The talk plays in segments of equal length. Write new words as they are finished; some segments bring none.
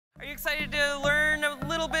Are you excited to learn a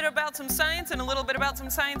little bit about some science and a little bit about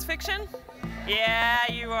some science fiction? Yeah,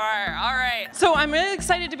 you are. All right. So I'm really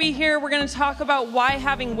excited to be here. We're going to talk about why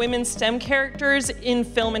having women STEM characters in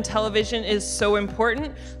film and television is so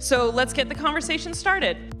important. So let's get the conversation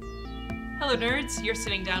started. Hello nerds, you're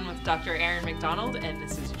sitting down with Dr. Erin McDonald, and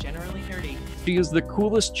this is Generally Nerdy. She is the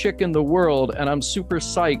coolest chick in the world, and I'm super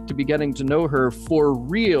psyched to be getting to know her for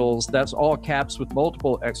reals. That's all caps with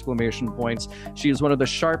multiple exclamation points. She is one of the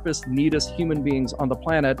sharpest, neatest human beings on the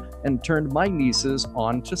planet and turned my nieces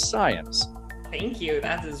on to science. Thank you.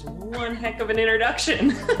 That is one heck of an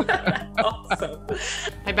introduction. Awesome.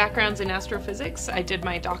 My background's in astrophysics. I did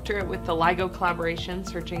my doctorate with the LIGO collaboration,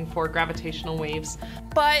 searching for gravitational waves.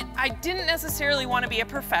 But I didn't necessarily want to be a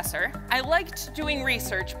professor. I liked doing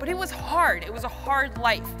research, but it was hard. It was a hard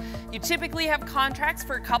life. You typically have contracts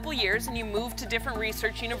for a couple years and you move to different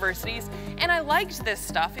research universities. And I liked this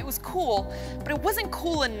stuff. It was cool, but it wasn't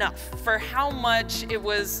cool enough for how much it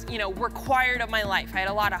was, required of my life. I had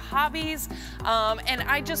a lot of hobbies. And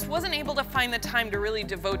I just wasn't able to find the time to really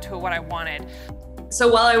devote to what I wanted. So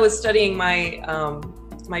while I was studying my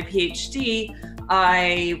PhD,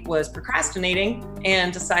 I was procrastinating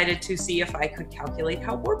and decided to see if I could calculate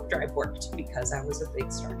how warp drive worked, because I was a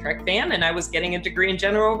big Star Trek fan and I was getting a degree in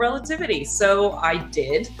general relativity. So I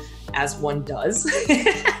did, as one does,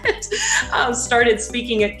 started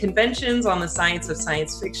speaking at conventions on the science of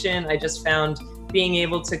science fiction. I just found being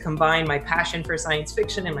able to combine my passion for science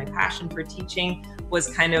fiction and my passion for teaching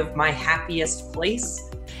was kind of my happiest place.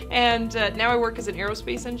 And now I work as an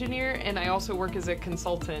aerospace engineer, and I also work as a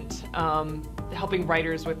consultant, helping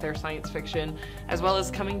writers with their science fiction, as well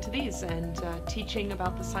as coming to these and teaching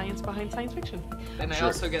about the science behind science fiction. And I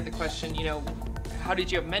also get the question, how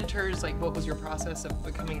did you have mentors? Like, what was your process of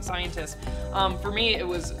becoming a scientist? For me, it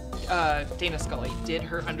was Dana Scully did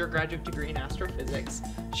her undergraduate degree in astrophysics.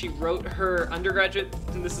 She wrote her undergraduate,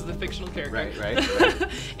 and this is the fictional character, Right.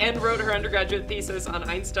 and wrote her undergraduate thesis on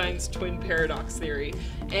Einstein's twin paradox theory.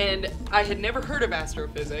 And I had never heard of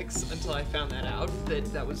astrophysics until I found that out,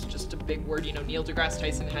 that was just a big word. Neil deGrasse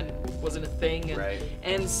Tyson wasn't a thing.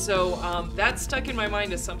 And so that stuck in my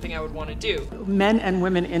mind as something I would want to do. Men and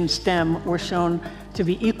women in STEM were shown to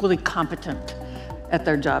be equally competent at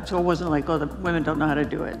their job. So it wasn't like, oh, the women don't know how to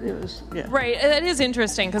do it. It was, yeah. Right, it is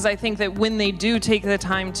interesting because I think that when they do take the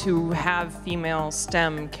time to have female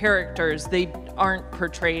STEM characters, they aren't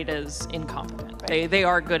portrayed as incompetent. They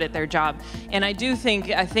are good at their job. And I think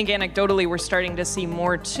anecdotally we're starting to see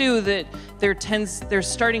more too, that there's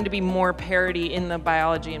starting to be more parity in the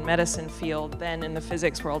biology and medicine field than in the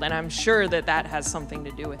physics world. And I'm sure that has something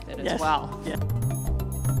to do with it as well. Yeah.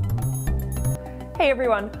 Hey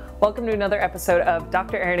everyone, welcome to another episode of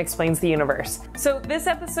Dr. Erin Explains the Universe. So this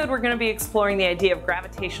episode we're going to be exploring the idea of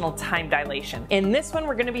gravitational time dilation. In this one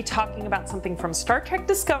we're going to be talking about something from Star Trek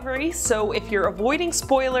Discovery, so if you're avoiding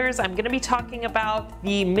spoilers, I'm going to be talking about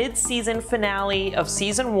the mid-season finale of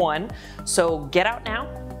season 1, so get out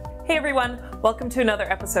now. Hey everyone, welcome to another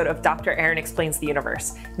episode of Dr. Erin Explains the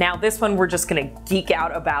Universe. Now this one we're just going to geek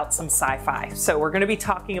out about some sci-fi. So we're going to be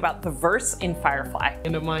talking about the verse in Firefly.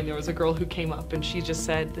 And of mine, there was a girl who came up and she just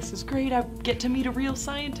said, this is great, I get to meet a real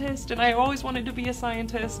scientist, and I always wanted to be a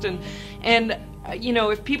scientist. And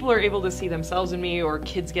if people are able to see themselves in me, or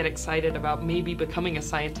kids get excited about maybe becoming a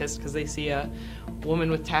scientist because they see a woman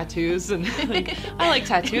with tattoos, and I like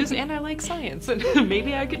tattoos and I like science, and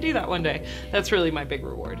maybe I could do that one day. That's really my big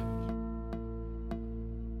reward.